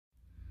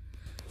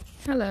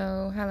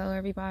Hello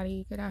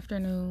everybody. Good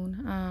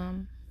afternoon.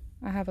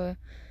 I have a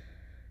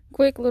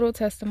quick little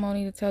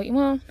testimony to tell you.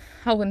 Well,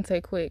 I wouldn't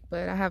say quick,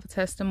 but I have a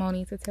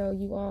testimony to tell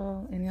you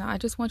all, and I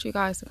just want you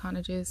guys to kind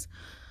of just,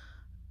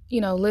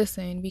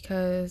 listen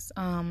because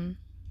when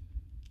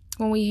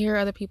we hear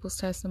other people's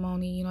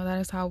testimony, that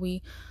is how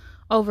we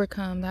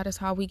overcome. That is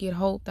how we get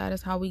hope. That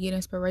is how we get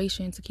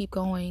inspiration to keep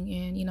going.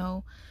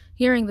 And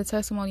hearing the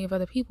testimony of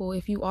other people,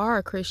 if you are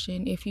a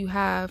Christian, if you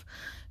have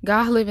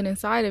God living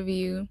inside of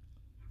you,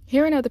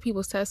 hearing other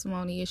people's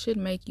testimony, it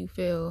shouldn't make you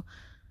feel,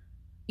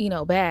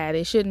 bad.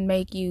 It shouldn't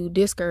make you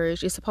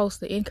discouraged. It's supposed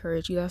to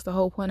encourage you. That's the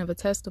whole point of a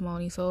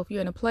testimony. So if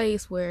you're in a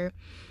place where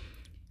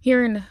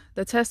hearing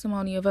the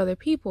testimony of other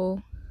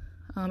people,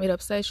 it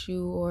upsets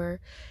you, or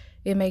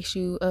it makes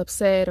you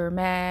upset or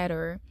mad,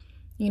 or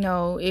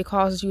it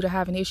causes you to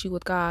have an issue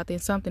with God, then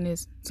something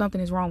is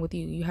wrong with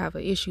you. You have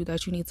an issue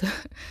that you need to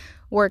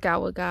work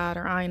out with God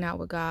or iron out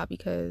with God,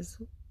 because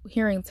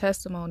hearing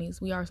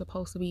testimonies, we are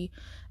supposed to be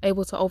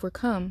able to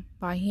overcome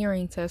by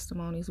hearing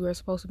testimonies. We are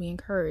supposed to be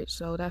encouraged.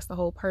 So that's the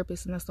whole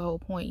purpose, and that's the whole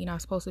point. You're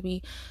not supposed to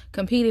be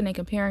competing and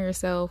comparing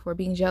yourself or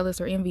being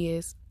jealous or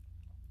envious,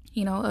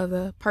 of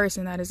the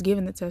person that is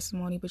giving the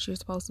testimony, but you're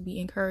supposed to be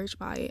encouraged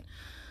by it.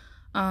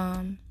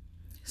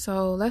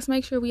 So let's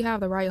make sure we have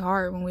the right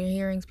heart when we're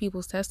hearing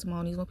people's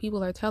testimonies, when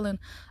people are telling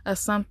us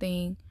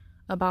something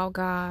about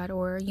God,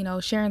 or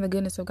sharing the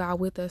goodness of God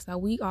with us, that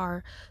we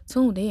are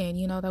tuned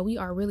in, that we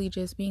are really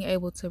just being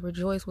able to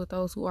rejoice with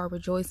those who are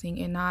rejoicing,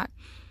 and not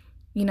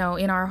in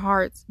our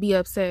hearts be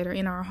upset, or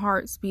in our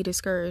hearts be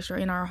discouraged, or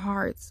in our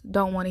hearts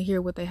don't want to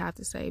hear what they have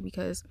to say.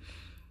 Because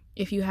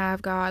if you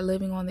have God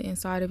living on the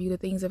inside of you, the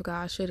things of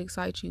God should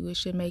excite you. It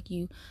should motivate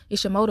you.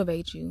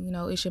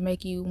 It should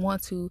make you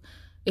want to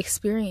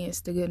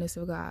experience the goodness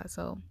of God.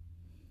 So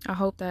I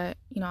hope that,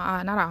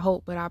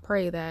 I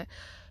pray that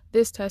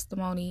this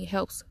testimony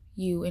helps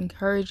you,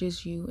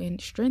 encourages you,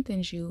 and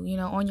strengthens you,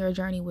 on your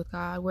journey with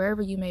God.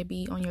 Wherever you may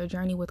be on your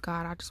journey with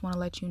God, I just want to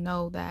let you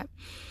know that,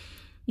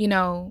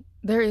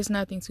 there is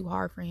nothing too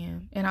hard for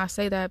him. And I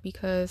say that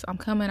because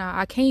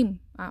I came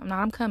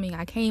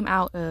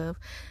out of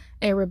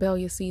a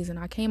rebellious season.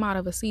 I came out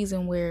of a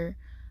season where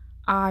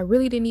I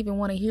really didn't even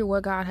want to hear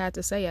what God had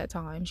to say at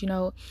times.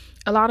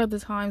 A lot of the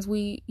times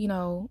we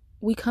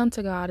come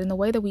to God, and the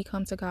way that we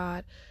come to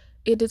God,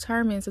 it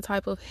determines the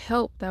type of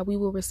help that we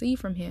will receive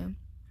from him.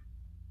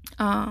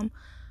 In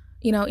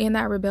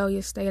that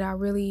rebellious state,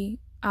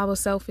 I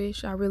was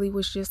selfish. I really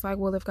was just like,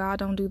 well, if God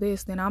don't do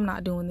this, then I'm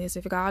not doing this.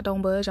 If God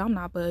don't budge, I'm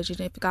not budging.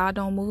 If God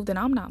don't move, then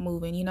I'm not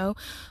moving.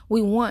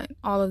 We want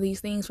all of these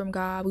things from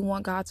God. We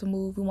want God to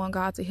move. We want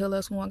God to heal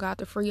us. We want God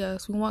to free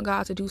us. We want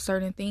God to do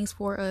certain things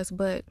for us,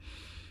 but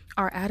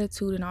our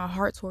attitude and our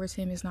heart towards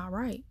him is not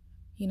right.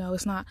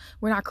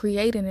 We're not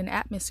creating an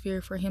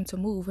atmosphere for him to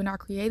move. We're not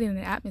creating an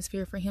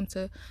atmosphere for him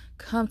to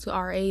come to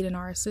our aid and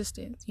our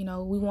assistance. We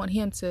want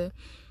him to,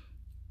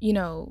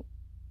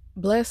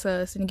 bless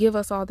us and give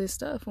us all this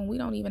stuff when we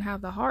don't even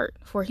have the heart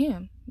for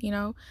him,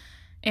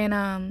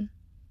 and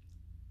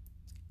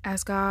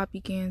as God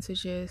began to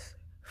just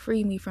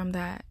free me from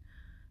that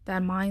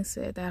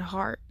mindset, that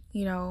heart,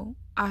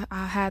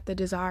 I had the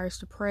desires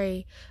to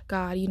pray,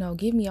 God,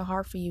 give me a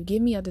heart for you,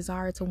 give me a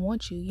desire to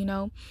want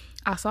you.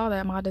 I saw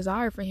that my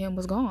desire for him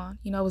was gone,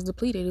 it was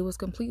depleted. It was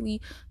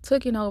completely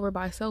taken over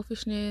by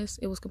selfishness.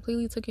 It was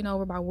completely taken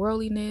over by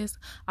worldliness.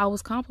 I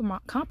was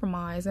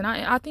compromised, and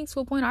I think to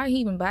a point I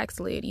even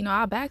backslid.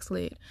 I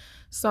backslid.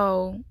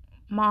 So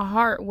my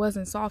heart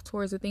wasn't soft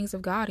towards the things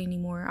of God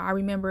anymore. I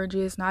remember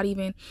just I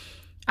didn't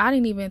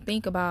even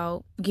think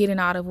about getting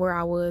out of where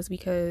I was,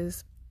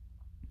 because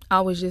I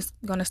was just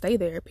going to stay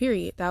there,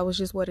 period. That was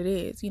just what it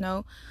is,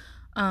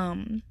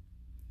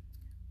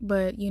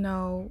 But,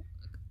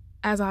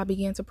 as I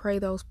began to pray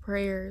those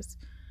prayers,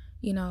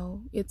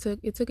 it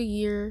took a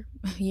year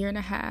and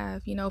a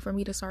half, for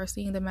me to start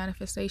seeing the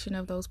manifestation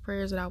of those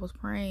prayers that I was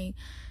praying.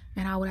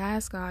 And I would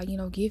ask God,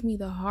 give me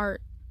the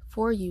heart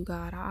for you,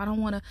 God. I don't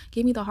want to,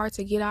 give me the heart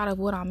to get out of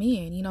what I'm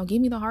in,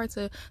 give me the heart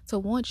to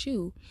want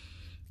you.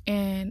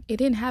 And it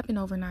didn't happen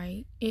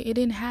overnight. It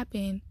didn't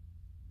happen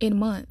in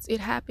months. It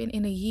happened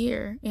in a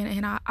year.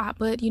 And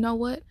but you know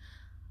what?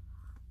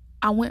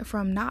 I went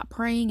from not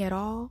praying at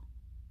all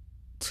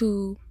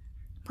to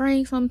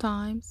praying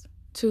sometimes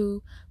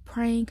to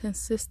praying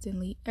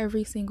consistently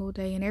every single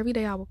day. And every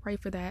day I would pray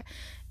for that.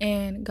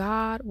 And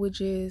God would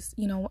just,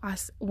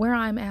 where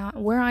I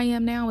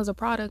am now is a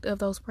product of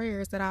those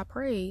prayers that I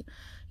prayed.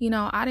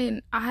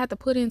 I had to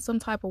put in some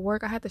type of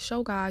work. I had to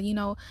show God,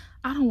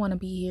 I don't want to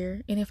be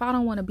here. And if I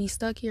don't want to be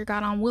stuck here,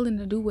 God, I'm willing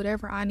to do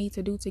whatever I need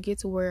to do to get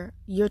to where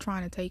you're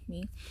trying to take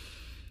me.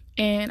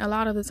 And a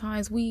lot of the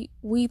times we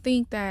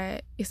think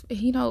that it's,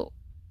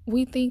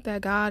 we think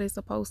that God is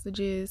supposed to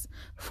just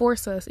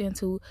force us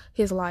into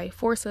his life,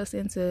 force us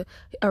into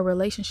a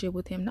relationship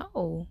with him.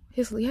 No,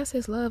 his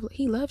love,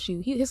 he loves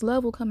you. His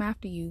love will come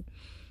after you,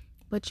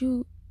 but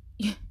you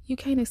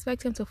can't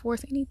expect him to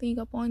force anything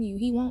upon you.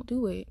 He won't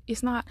do it.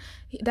 It's not,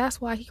 that's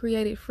why he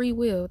created free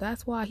will.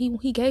 That's why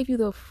he gave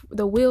you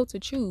the will to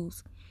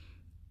choose.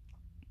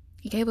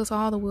 He gave us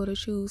all the will to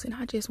choose. And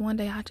one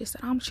day I just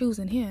said, I'm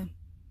choosing him.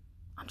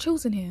 I'm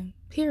choosing him,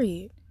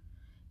 period.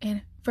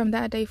 And from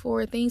that day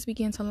forward, things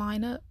began to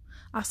line up.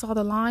 I saw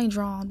the line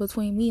drawn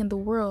between me and the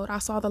world. I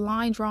saw the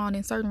line drawn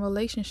in certain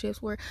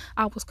relationships where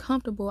I was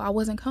comfortable. I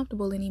wasn't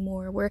comfortable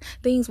anymore, where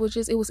things was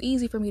just, it was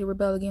easy for me to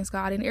rebel against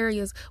God. In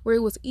areas where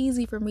it was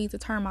easy for me to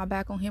turn my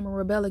back on him and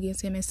rebel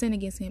against him and sin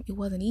against him, it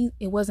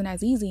wasn't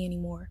as easy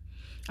anymore.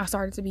 I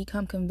started to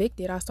become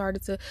convicted. I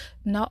started to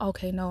know,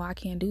 okay, no, I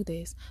can't do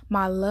this.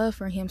 My love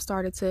for him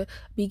started to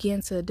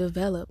begin to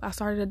develop. I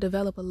started to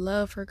develop a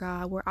love for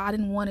God where I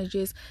didn't want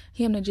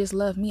him to just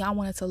love me. I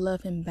wanted to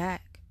love him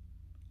back.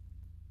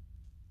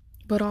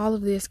 But all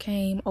of this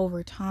came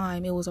over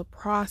time. It was a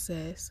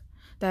process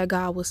that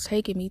God was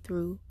taking me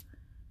through.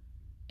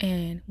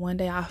 And one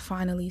day I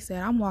finally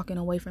said, I'm walking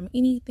away from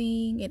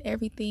anything and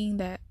everything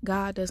that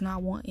God does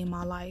not want in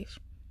my life.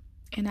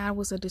 And that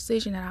was a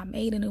decision that I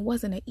made, and it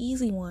wasn't an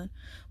easy one,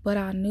 but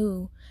I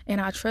knew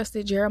and I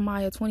trusted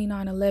Jeremiah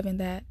 29:11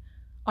 that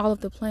all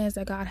of the plans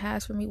that God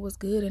has for me was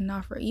good and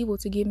not for evil,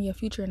 to give me a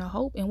future and a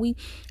hope. And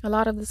a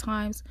lot of the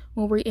times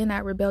when we're in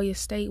that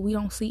rebellious state, we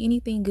don't see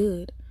anything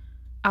good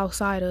we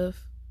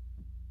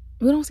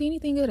don't see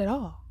anything good at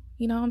all.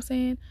 You know what I'm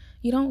saying?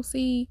 You don't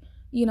see,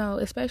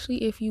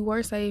 especially if you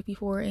were saved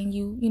before and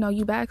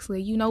you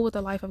backslid, what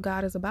the life of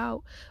God is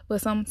about.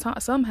 But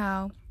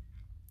somehow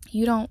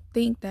you don't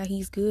think that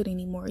he's good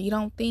anymore. You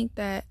don't think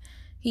that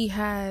he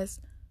has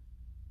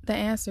the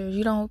answers.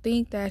 You don't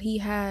think that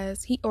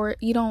or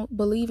you don't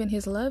believe in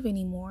his love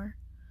anymore.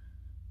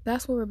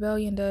 That's what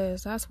rebellion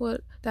does. That's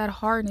what that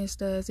hardness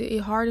does. It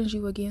hardens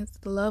you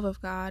against the love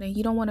of God. And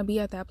you don't want to be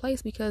at that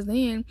place, because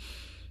then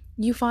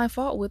you find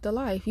fault with the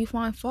life. You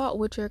find fault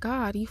with your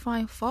God. You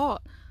find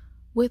fault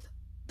with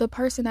the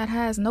person that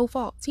has no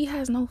faults. He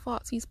has no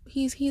faults.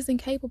 He's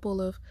incapable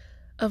of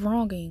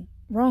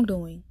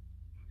wrongdoing.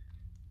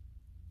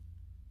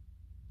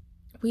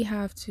 We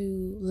have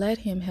to let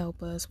him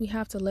help us. We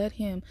have to let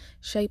him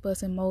shape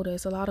us and mold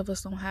us. A lot of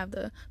us don't have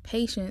the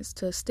patience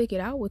to stick it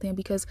out with him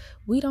because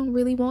we don't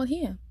really want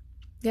him.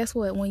 Guess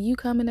what? When you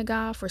come into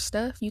God for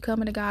stuff, you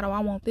come into God, oh, I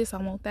want this,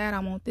 I want that, I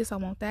want this, I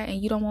want that,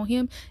 and you don't want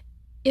him,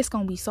 it's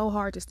going to be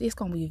it's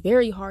going to be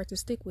very hard to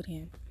stick with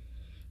him.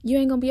 You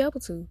ain't going to be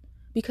able to,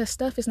 because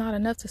stuff is not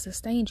enough to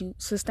sustain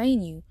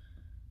you.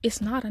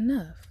 It's not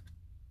enough.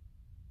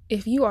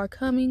 If you are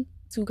coming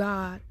to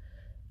God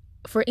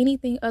for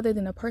anything other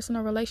than a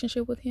personal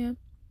relationship with him,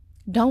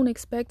 don't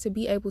expect to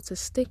be able to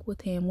stick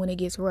with him when it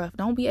gets rough.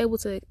 Don't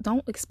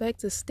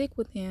expect to stick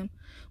with him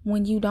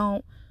when you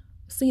don't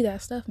see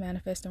that stuff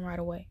manifesting right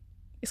away.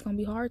 It's going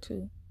to be hard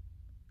to,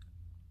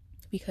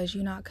 because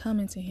you're not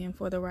coming to him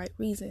for the right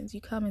reasons.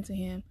 You coming to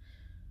him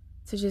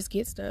to just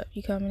get stuff.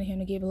 You coming to him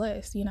to get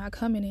blessed. You're not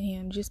coming to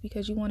him just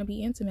because you want to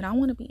be intimate. I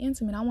want to be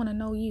intimate. I want to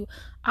know you.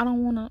 I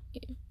don't want to,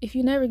 if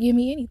you never give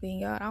me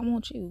anything, God, I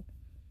want you.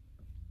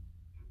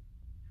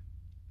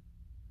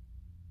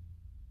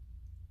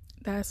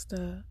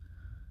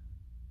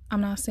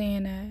 I'm not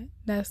saying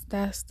that's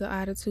the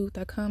attitude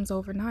that comes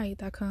overnight,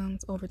 that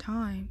comes over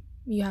time.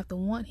 You have to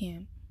want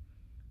him.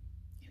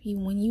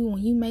 When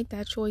you make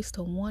that choice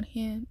to want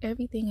him,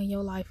 everything in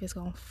your life is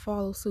going to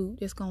follow suit.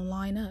 It's going to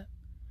line up.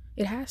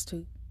 It has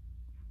to.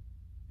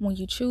 When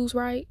you choose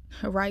right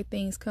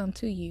things come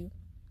to you.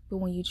 But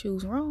when you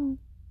choose wrong,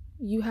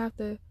 you have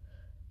to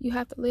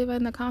live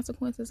in the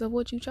consequences of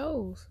what you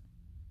chose.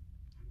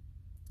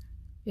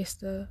 It's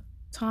the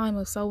time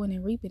of sowing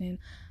and reaping. And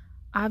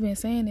I've been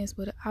saying this,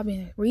 but I've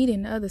been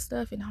reading other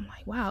stuff, and I'm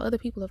like, wow, other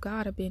people of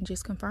God have been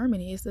just confirming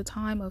it. It's the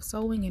time of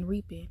sowing and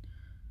reaping.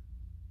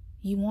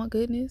 You want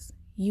goodness?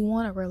 You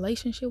want a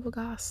relationship with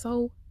God?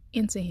 Sow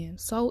into him.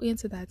 Sow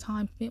into that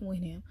time spent with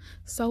him.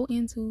 Sow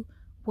into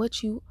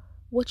what you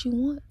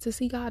want to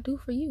see God do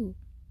for you.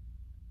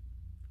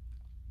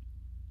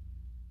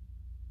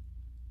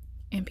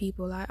 And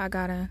people, I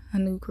got a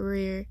new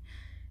career,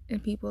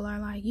 and people are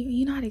like,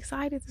 you're not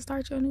excited to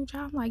start your new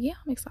job? I'm like, yeah,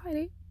 I'm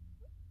excited.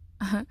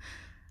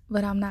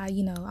 But I'm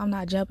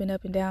not jumping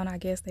up and down. I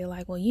guess they're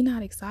like, well, you're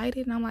not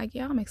excited? And I'm like,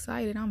 yeah, I'm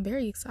excited. I'm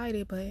very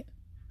excited, but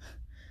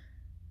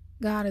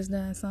God has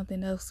done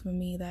something else for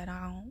me that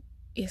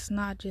it's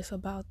not just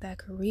about that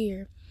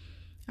career.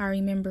 I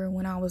remember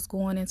when I was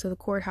going into the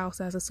courthouse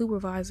as a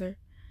supervisor,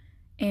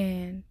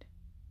 and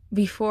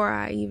before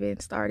I even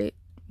started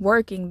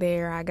working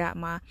there, I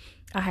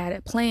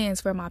had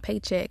plans for my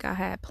paycheck. I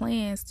had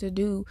plans to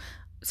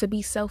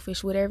be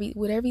selfish with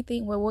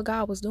everything, with what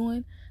God was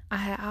doing. I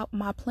had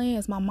my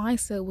plans. My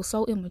mindset was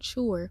so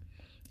immature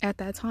at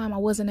that time. I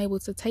wasn't able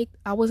to take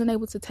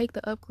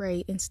the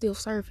upgrade and still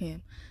serve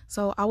him.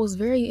 So I was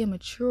very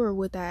immature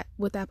with that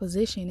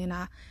position, and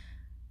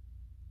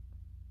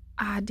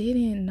I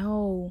didn't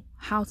know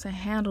how to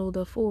handle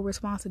the full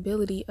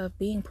responsibility of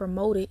being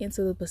promoted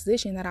into the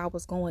position that I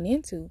was going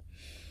into.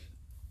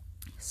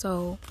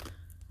 So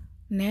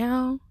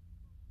now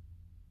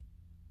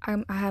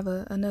I'm in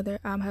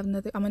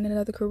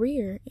another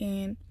career,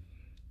 and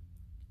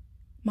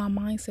my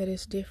mindset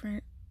is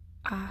different.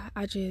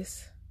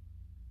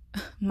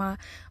 my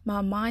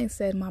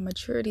mindset, my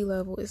maturity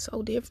level is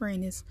so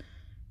different.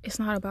 It's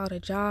not about a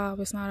job.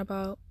 It's not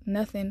about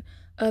nothing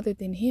other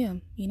than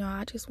him.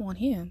 I just want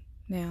him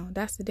now.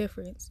 That's the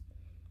difference.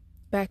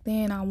 Back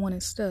then I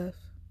wanted stuff.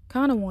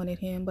 Kind of wanted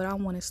him, but I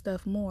wanted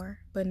stuff more.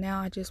 But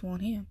now I just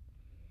want him.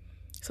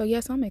 So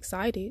yes, I'm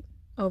excited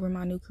over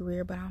my new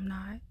career, but I'm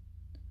not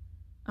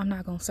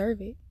going to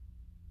serve it.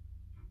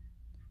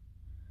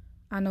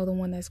 I know the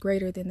one that's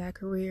greater than that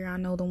career. I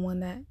know the one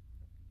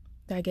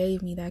that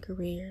gave me that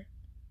career.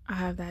 I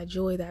have that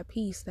joy, that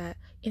peace, that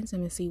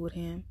intimacy with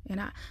him.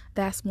 And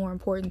that's more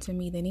important to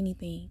me than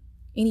anything.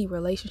 Any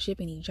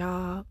relationship, any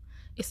job.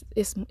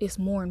 It's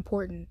more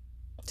important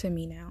to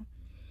me now.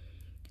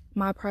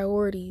 My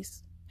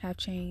priorities have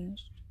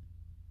changed.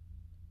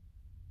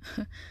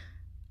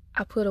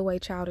 I put away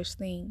childish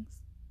things.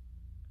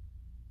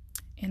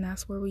 And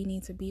that's where we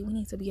need to be. We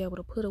need to be able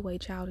to put away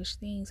childish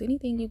things.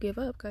 Anything you give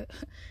up,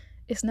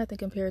 it's nothing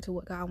compared to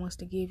what God wants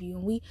to give you.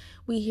 And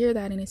we hear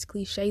that and it's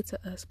cliche to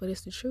us, but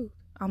it's the truth.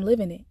 I'm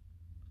living it.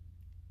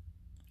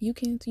 You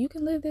can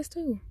live this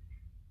too.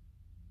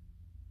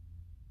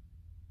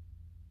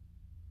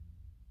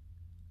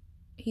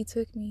 He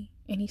took me,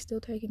 and he's still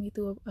taking me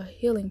through a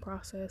healing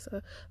process,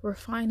 a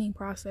refining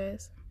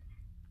process.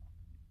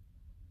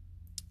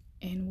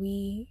 And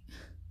we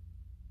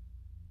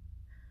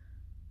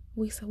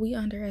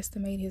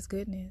underestimate his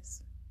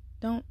goodness.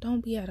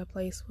 Don't be at a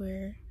place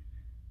where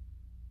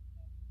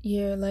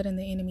you're letting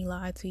the enemy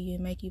lie to you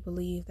and make you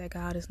believe that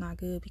God is not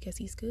good, because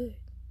he's good.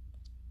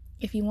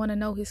 If you want to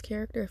know his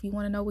character, if you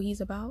want to know what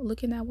he's about,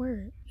 look in that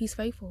word. He's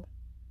faithful.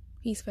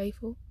 He's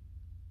faithful.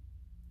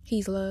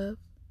 He's love.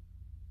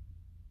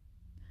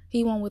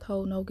 He won't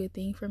withhold no good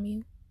thing from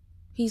you.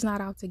 He's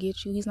not out to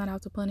get you. He's not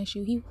out to punish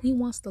you. He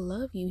wants to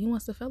love you. He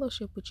wants to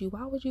fellowship with you.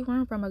 Why would you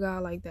run from a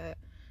God like that?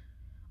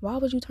 Why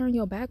would you turn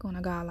your back on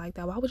a God like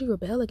that? Why would you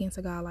rebel against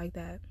a God like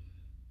that?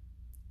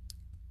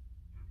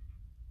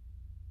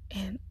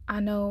 And I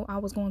know I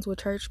was going to a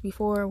church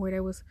before where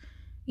there was,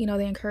 they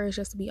encouraged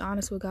us to be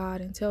honest with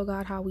God and tell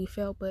God how we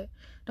felt, but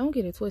don't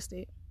get it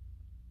twisted.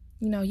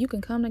 You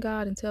can come to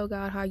God and tell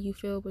God how you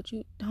feel, but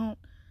you don't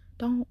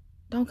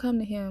come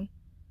to him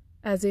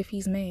as if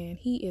he's man.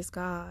 He is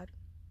God.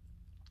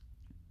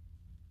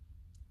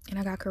 And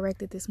I got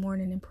corrected this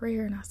morning in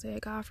prayer, and I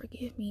said, God,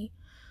 forgive me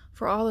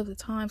for all of the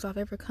times I've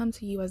ever come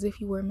to you as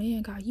if you were a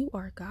man. God, you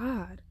are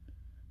God.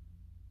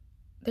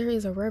 There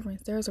is a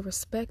reverence, there is a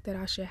respect that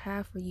I should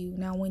have for you.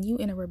 Now, when you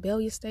in a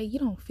rebellious state, you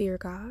don't fear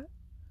God.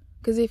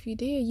 Because if you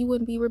did, you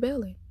wouldn't be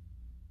rebelling.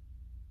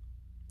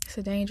 It's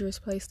a dangerous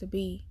place to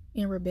be,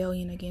 in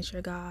rebellion against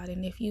your God.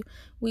 And if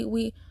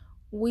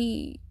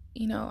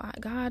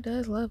God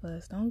does love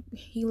us.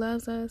 He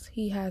loves us.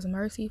 He has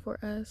mercy for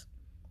us.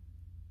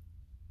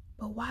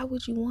 But why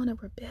would you want to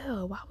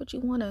rebel? Why would you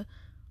want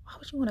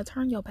to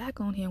turn your back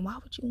on him? Why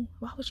would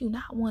you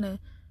not want to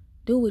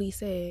do what he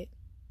said?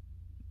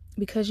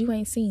 Because you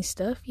ain't seen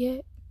stuff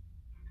yet?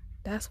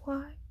 That's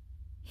why?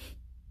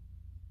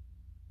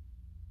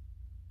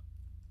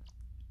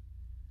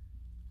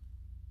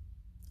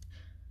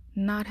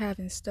 Not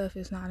having stuff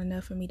is not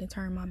enough for me to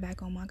turn my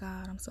back on my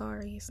God. I'm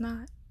sorry, it's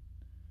not.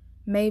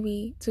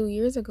 Maybe 2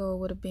 years ago it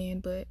would have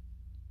been, but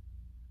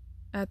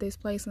at this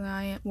place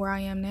where I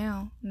am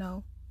now,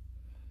 no.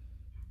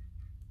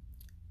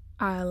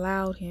 I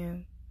allowed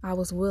him. I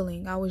was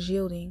willing. I was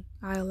yielding.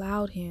 I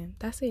allowed him.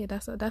 That's it.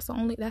 That's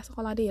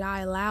all I did. I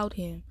allowed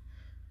him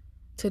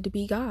to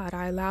be God.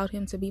 I allowed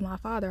him to be my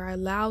father. I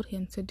allowed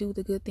him to do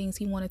the good things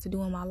he wanted to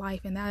do in my life.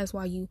 And that's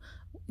why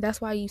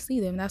you see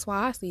them. That's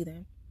why I see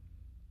them.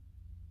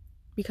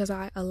 Because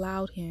I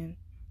allowed him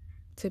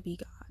to be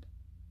God.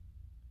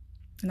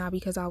 Not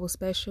because I was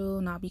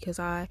special, not because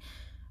I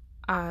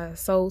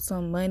sold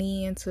some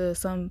money into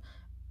some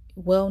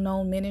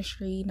well-known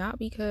ministry, not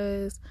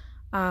because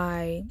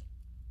I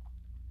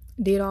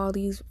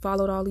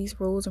followed all these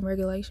rules and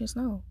regulations.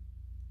 No.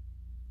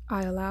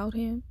 I allowed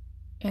him,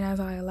 and as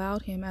I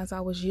allowed him, as I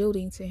was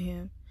yielding to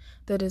him,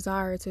 the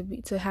desire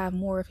to have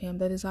more of him,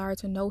 the desire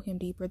to know him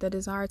deeper, the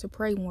desire to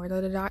pray more,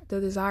 the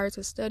desire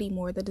to study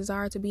more, the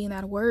desire to be in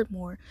that word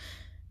more,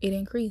 it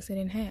increased, it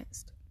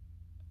enhanced.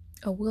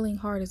 A willing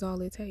heart is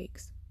all it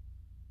takes.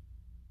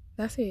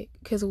 That's it.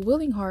 Because a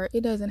willing heart,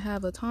 it doesn't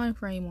have a time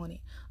frame on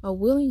it. A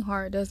willing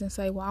heart doesn't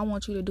say, well, I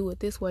want you to do it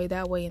this way,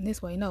 that way, and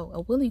this way. No,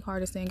 a willing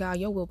heart is saying, God,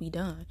 your will be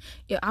done.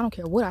 I don't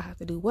care what I have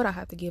to do, what I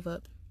have to give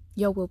up.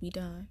 Your will be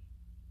done.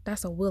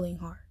 That's a willing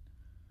heart.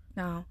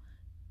 Now,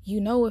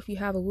 if you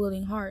have a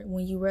willing heart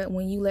when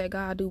you let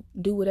God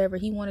do whatever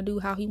he want to do,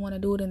 how he want to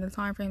do it in the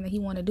time frame that he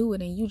want to do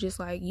it, and you just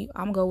I'm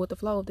gonna go with the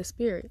flow of the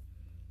Spirit.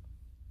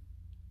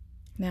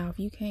 Now, if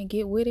you can't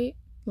get with it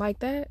like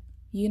that,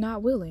 you're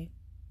not willing.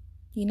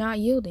 You're not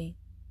yielding.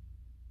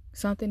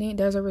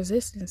 There's a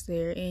resistance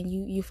there, and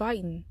you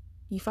fighting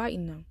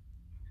them.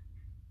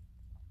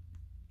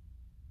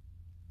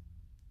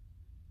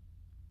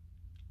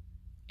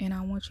 And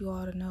I want you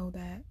all to know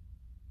that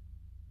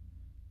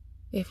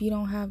if you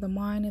don't have the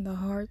mind and the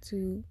heart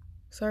to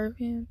serve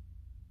him,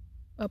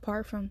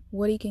 apart from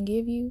what he can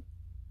give you,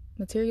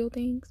 material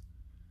things,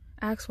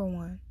 Ask for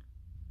one.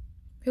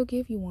 He'll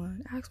give you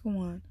one. Ask for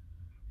one.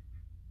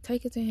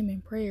 Take it to him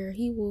in prayer.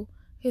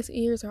 His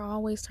ears are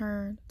always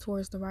turned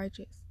towards the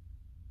righteous.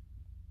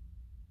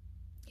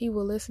 He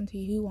will listen to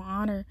you. He will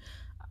honor.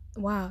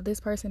 Wow, this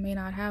person may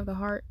not have the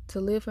heart to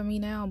live for me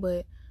now,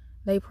 but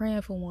they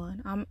praying for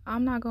one.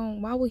 I'm not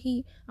going, why would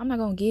I'm not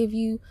going to give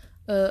you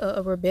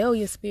a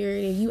rebellious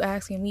spirit if you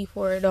asking me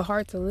for the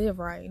heart to live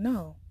right.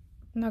 No,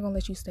 I'm not going to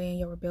let you stay in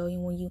your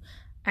rebellion when you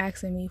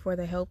asking me for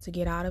the help to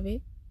get out of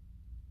it.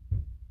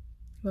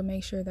 But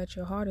make sure that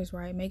your heart is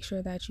right. Make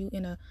sure that you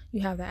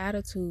have the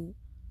attitude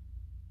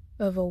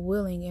of a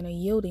willing and a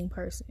yielding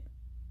person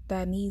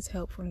that needs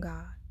help from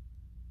God,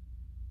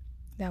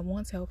 that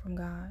wants help from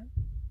God,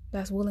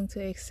 that's willing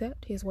to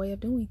accept his way of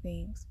doing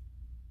things.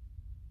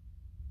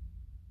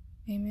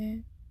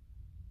 Amen.